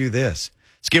 why don't we do this?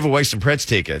 Let's give away some Preds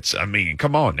tickets. I mean,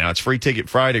 come on now. It's Free Ticket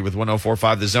Friday with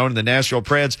 104.5 The Zone and the Nashville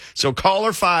Preds. So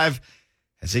caller 5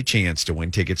 has a chance to win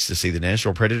tickets to see the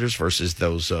Nashville Predators versus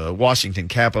those Washington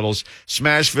Capitals.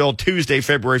 Smashville, Tuesday,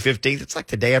 February 15th. It's like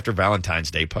the day after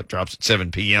Valentine's Day. Puck drops at 7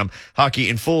 p.m. Hockey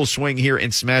in full swing here in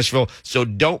Smashville. So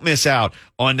don't miss out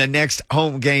on the next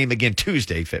home game again,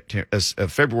 Tuesday,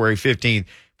 February 15th.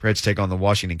 Preds take on the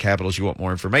Washington Capitals. You want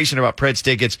more information about Preds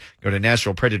tickets? Go to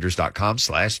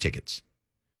NashvillePredators.com/tickets.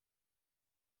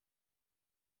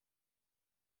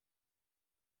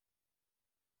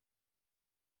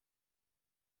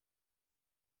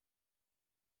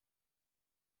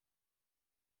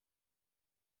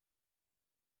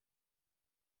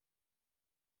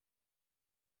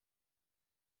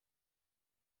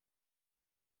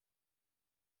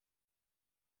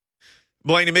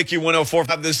 Blaine and Mickey,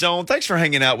 104.5 The Zone. Thanks for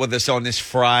hanging out with us on this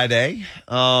Friday.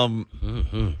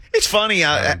 It's funny.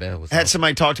 I had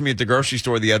somebody talk to me at the grocery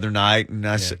store the other night, and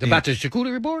I said about the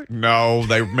charcuterie board. No,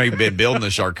 they may have been building the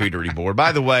charcuterie board.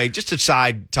 By the way, just a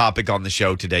side topic on the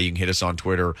show today. You can hit us on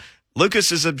Twitter.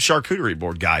 Lucas is a charcuterie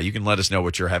board guy. You can let us know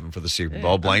what you're having for the Super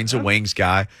Bowl. Blaine's a wings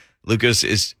guy. Lucas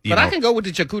is, I can go with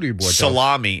the charcuterie board.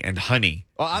 Salami and honey.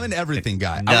 Well, I'm an everything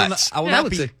guy. Nuts. I will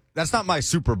not be. That's not my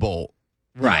Super Bowl.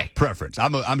 Right. Preference.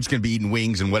 I'm just going to be eating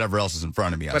wings and whatever else is in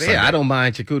front of me. But I don't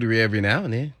mind charcuterie every now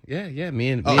and then. Yeah. Me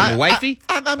and the wifey.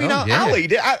 I'll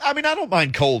eat it. I don't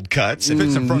mind cold cuts. If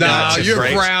it's in front no, of me, you're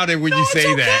frowning when you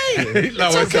say that. No,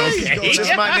 it's okay. It's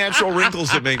just my natural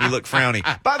wrinkles that make me look frowny.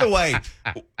 By the way,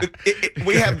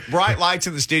 we have bright lights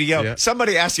in the studio. Yeah.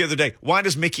 Somebody asked the other day, why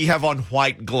does Mickey have on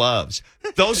white gloves?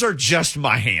 Those are just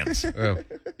my hands. Well,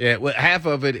 half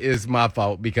of it is my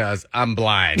fault because I'm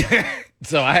blind.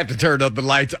 So I have to turn up the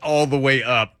lights all the way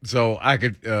up so I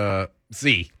could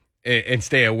see and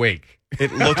stay awake.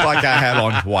 It looked like I had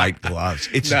on white gloves.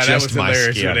 It's just that was my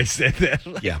hilarious skin. when they said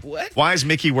that. Yeah. What? Why is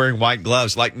Mickey wearing white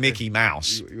gloves like Mickey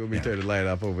Mouse? You want me to turn the light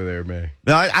off over there, man?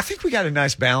 No, I think we got a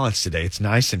nice balance today. It's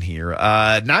nice in here.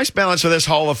 Nice balance for this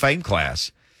Hall of Fame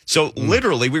class. So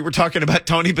literally, we were talking about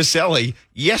Tony Baselli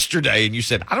yesterday, and you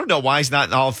said, I don't know why he's not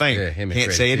in the Hall of Fame. Yeah, him and Can't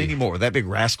Freddie say it T. anymore. That big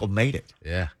rascal made it.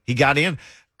 Yeah. He got in.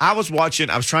 I was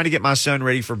trying to get my son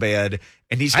ready for bed,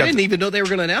 and I didn't even know they were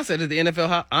going to announce that at the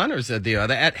NFL Honors deal.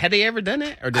 Had they ever done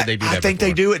that, or did they do that I think before?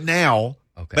 they do it now,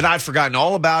 Okay. but I'd forgotten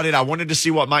all about it. I wanted to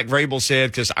see what Mike Vrabel said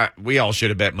because we all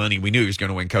should have bet money. We knew he was going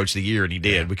to win Coach of the Year, and he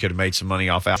did. Yeah. We could have made some money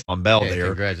off Allan Bell there.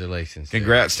 Congratulations.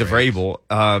 Congrats to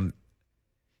Vrabel.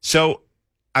 So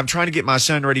I'm trying to get my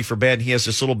son ready for bed, and he has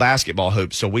this little basketball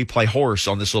hoop. So we play horse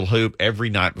on this little hoop every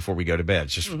night before we go to bed.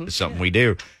 It's just it's something we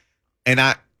do. And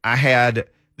I had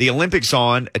the Olympics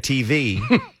on a TV,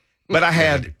 but I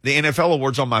had the NFL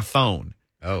awards on my phone.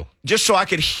 Oh. Just so I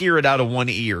could hear it out of one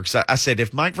ear. Because I said,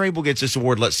 if Mike Vrabel gets this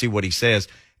award, let's see what he says.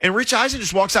 And Rich Eisen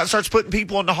just walks out and starts putting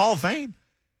people in the Hall of Fame.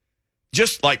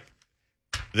 Just like,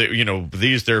 there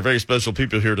are very special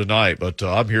people here tonight, but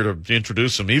I'm here to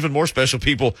introduce some even more special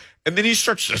people. And then he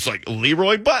starts just like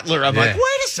Leroy Butler. I'm like,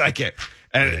 wait a second.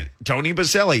 And Tony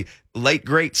Baselli, late,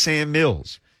 great Sam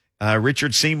Mills,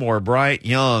 Richard Seymour, Bryant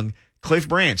Young, Cliff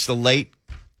Branch, the late,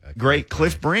 great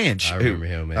Cliff Branch. I remember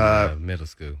him in middle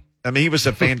school. I mean, he was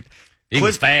a fan. He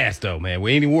was fast, though, man.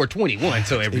 He wore 21,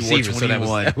 so every receiver, so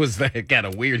that was kind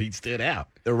of weird. He stood out.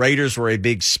 The Raiders were a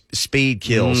big speed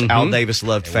kills. Al Davis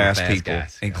loved fast people.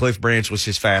 Guys. And Cliff Branch was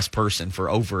his fast person for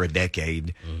over a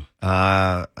decade.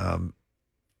 The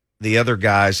other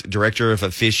guys, director of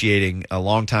officiating, a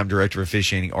longtime director of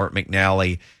officiating, Art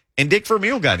McNally, and Dick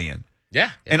Vermeil got in.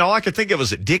 Yeah. And all I could think of was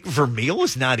that Dick Vermeil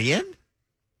was not in.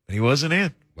 He wasn't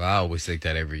in. Well, I always think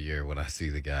that every year when I see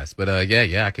the guys. But,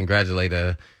 I congratulate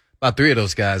about three of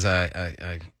those guys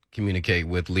I communicate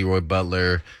with, Leroy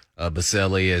Butler,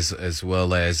 Baselli, as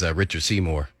well as Richard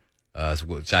Seymour,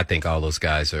 which I think all those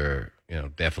guys are,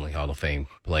 definitely Hall of Fame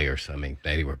players. I mean,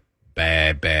 they were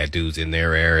bad dudes in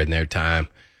their era, in their time,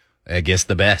 against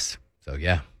the best. So,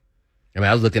 yeah. I mean,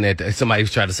 I was looking at somebody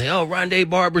was trying to say, Rondé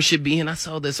Barber should be in. I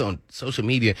saw this on social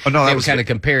media. Oh, no, they were kind of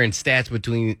comparing stats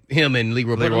between him and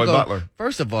Leroy Butler.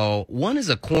 First of all, one is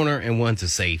a corner and one's a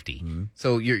safety. Mm-hmm.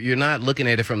 So you're not looking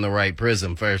at it from the right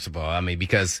prism, first of all. I mean,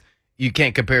 because you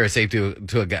can't compare a safety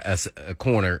to a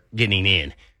corner getting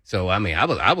in. So, I mean,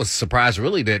 I was surprised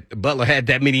really that Butler had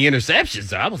that many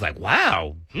interceptions. I was like,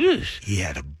 wow. He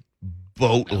had a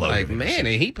boatload. Like, man,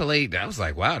 and he played. I was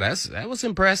like, wow, that was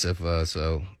impressive.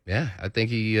 So, yeah, I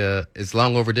think he is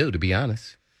long overdue, to be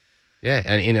honest. Yeah,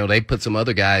 and, they put some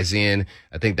other guys in.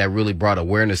 I think that really brought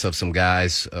awareness of some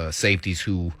guys, safeties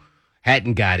who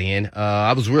hadn't got in.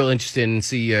 I was real interested in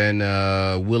seeing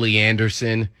Willie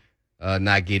Anderson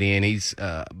not get in. He's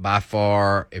by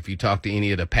far, if you talk to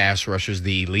any of the pass rushers,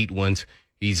 the elite ones,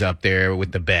 he's up there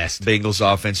with the best. Bengals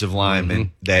offensive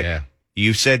lineman that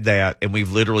You said that, and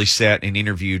we've literally sat and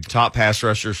interviewed top pass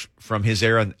rushers from his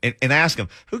era and asked them,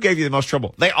 who gave you the most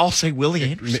trouble? They all say Willie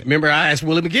Anderson. Remember, I asked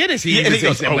Willie McGinnis. He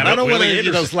goes, but I don't want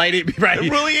to slight it. Right.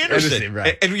 Willie Anderson.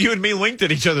 Right. And you and me linked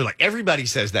at each other like everybody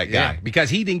says that guy. Yeah, because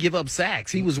he didn't give up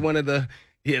sacks. He was one of the,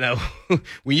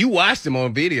 when you watched him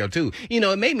on video, too,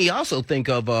 it made me also think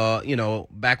of,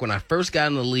 back when I first got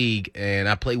in the league and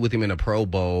I played with him in a Pro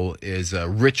Bowl is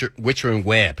Richard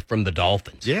Webb from the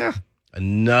Dolphins. Yeah.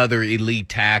 Another elite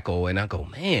tackle. And I go,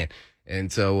 man.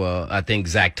 And so I think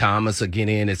Zach Thomas will get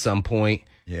in at some point.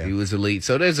 Yeah. He was elite.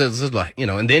 So there's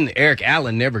and then Eric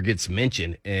Allen never gets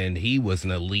mentioned, and he was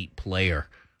an elite player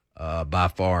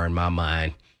by far in my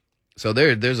mind. So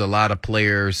there's a lot of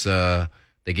players that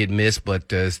get missed,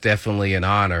 but it's definitely an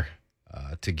honor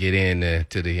to get in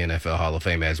to the NFL Hall of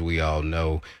Fame, as we all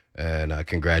know. And I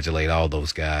congratulate all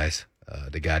those guys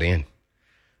that got in.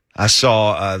 I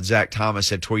saw Zach Thomas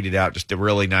had tweeted out just a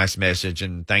really nice message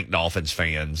and thanked Dolphins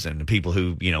fans and the people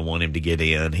who, want him to get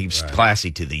in. He was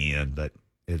classy to the end, but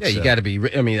it's, you got to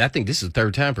be. I mean, I think this is the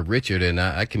third time for Richard, and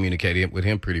I communicated with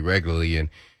him pretty regularly. And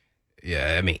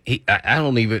yeah, I mean, I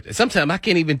don't even. Sometimes I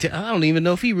can't even. I don't even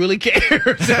know if he really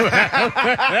cares.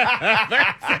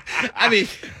 I mean,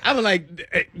 I'm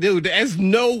like, dude, there's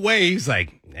no way. He's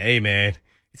like, hey, man.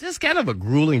 It's just kind of a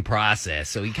grueling process.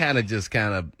 So he kind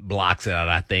of blocks it out,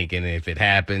 I think. And if it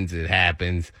happens, it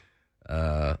happens.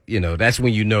 That's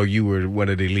when you were one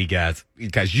of the elite guys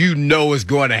because it's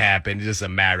going to happen. It's just a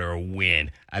matter of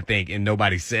when, I think. And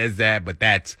nobody says that, but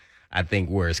that's, I think,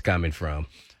 where it's coming from.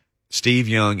 Steve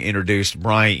Young introduced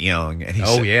Bryant Young. And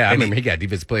I remember he got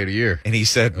Defensive Player of the Year. And he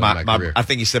said, I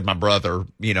think he said my brother,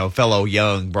 fellow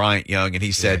Young, Bryant Young. And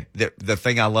he said, the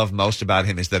thing I love most about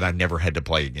him is that I never had to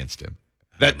play against him.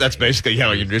 That's basically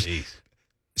how you introduce.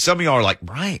 Some of y'all are like,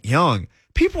 Bryant Young.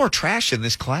 People are trashing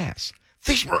this class.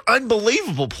 These were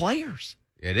unbelievable players.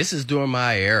 Yeah, this is during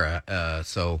my era.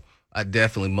 So I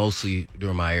definitely mostly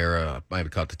during my era, I might have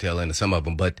caught the tail end of some of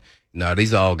them. But no,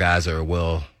 these all guys are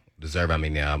well deserved. I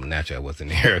mean, now naturally I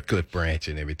wasn't there, Cliff Branch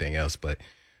and everything else. But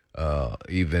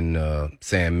even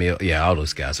Sam Mills, all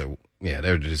those guys are,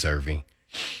 they're deserving.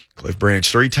 Cliff Branch,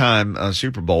 3-time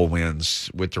Super Bowl wins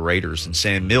with the Raiders, and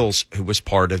Sam Mills, who was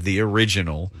part of the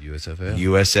original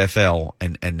USFL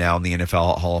and now in the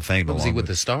NFL Hall of Fame. Was he with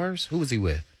the Stars? Who was he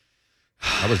with?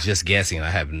 I was just guessing. I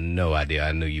have no idea.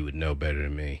 I knew you would know better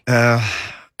than me.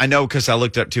 I know because I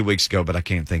looked up 2 weeks ago, but I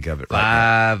can't think of it right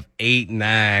now. 5, 8,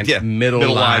 9, middle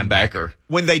linebacker.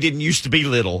 When they didn't used to be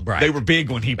little. Right. They were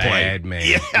big when he played. Bad man.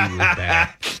 Yeah. He was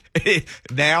bad.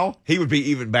 Now, he would be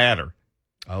even badder.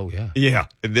 Oh, yeah. Yeah,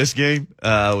 in this game,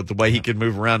 with the way he could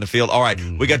move around the field. All right,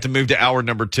 we got to move to hour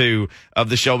number 2 of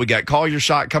the show. We got Call Your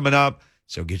Shot coming up,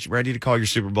 so get you ready to call your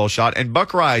Super Bowl shot. And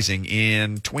Buck Rising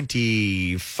in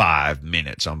 25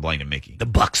 minutes on Blaine and Mickey. The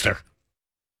Buckster.